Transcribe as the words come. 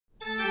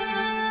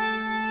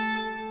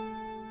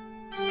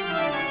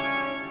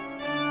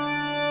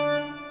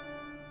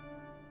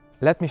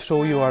Let me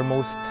show you our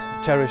most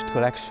cherished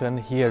collection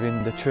here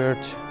in the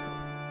church.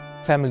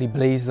 Family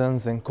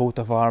blazons and coat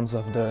of arms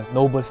of the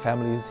noble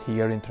families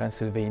here in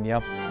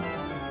Transylvania.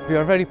 We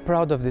are very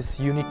proud of this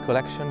unique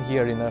collection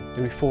here in a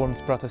Reformed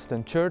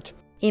Protestant church.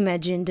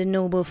 Imagine the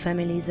noble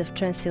families of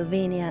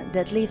Transylvania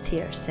that lived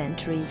here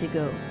centuries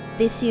ago.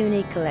 This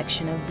unique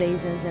collection of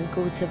blazons and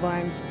coats of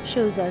arms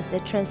shows us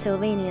that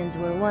Transylvanians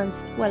were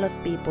once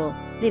well-off people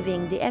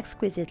living the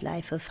exquisite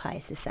life of high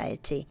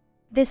society.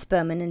 This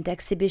permanent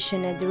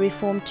exhibition at the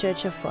Reformed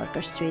Church of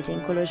Farkas Street in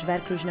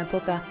Kolozsvár,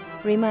 Cluj-Napoca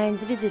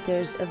reminds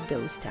visitors of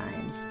those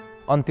times.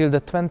 Until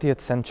the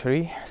 20th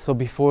century, so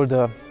before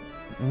the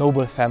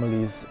noble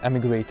families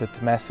emigrated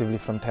massively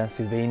from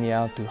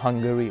Transylvania to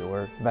Hungary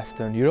or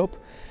Western Europe,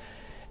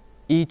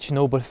 each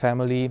noble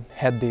family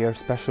had their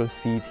special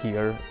seat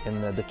here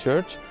in the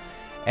church,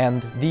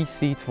 and these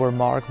seats were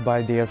marked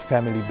by their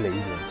family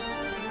blazons.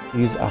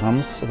 These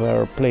arms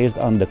were placed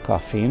on the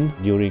coffin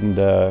during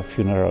the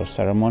funeral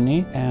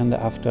ceremony, and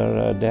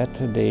after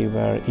that they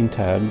were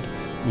interred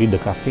with the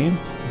coffin.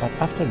 But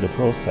after the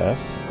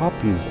process,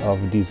 copies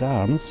of these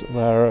arms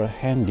were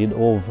handed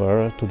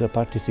over to the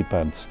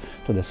participants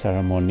to the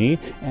ceremony,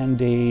 and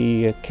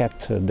they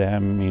kept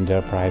them in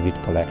their private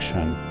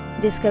collection.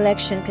 This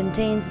collection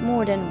contains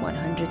more than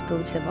 100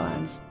 coats of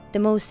arms. The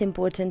most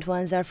important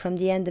ones are from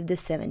the end of the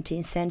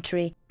 17th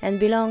century and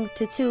belong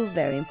to two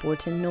very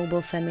important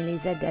noble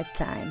families at that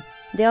time.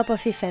 The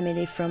Apafi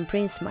family from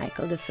Prince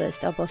Michael I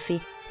Apafi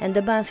and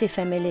the Bánffy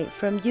family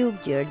from Duke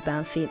György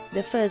Bánffy,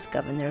 the first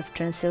governor of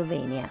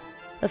Transylvania.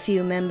 A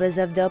few members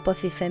of the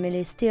Apafi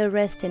family still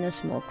rest in a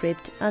small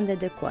crypt under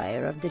the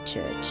choir of the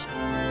church.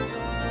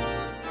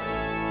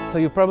 So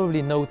you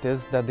probably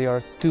noticed that there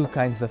are two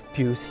kinds of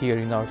pews here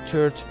in our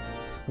church.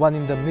 One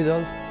in the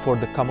middle for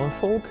the common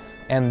folk,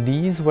 and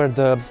these were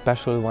the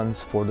special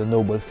ones for the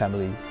noble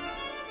families.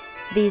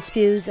 These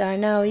pews are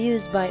now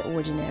used by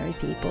ordinary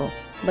people,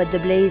 but the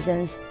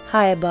blazons,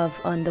 high above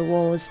on the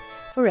walls,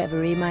 forever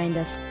remind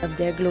us of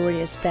their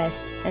glorious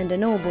past and the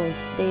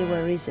nobles they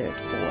were reserved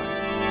for.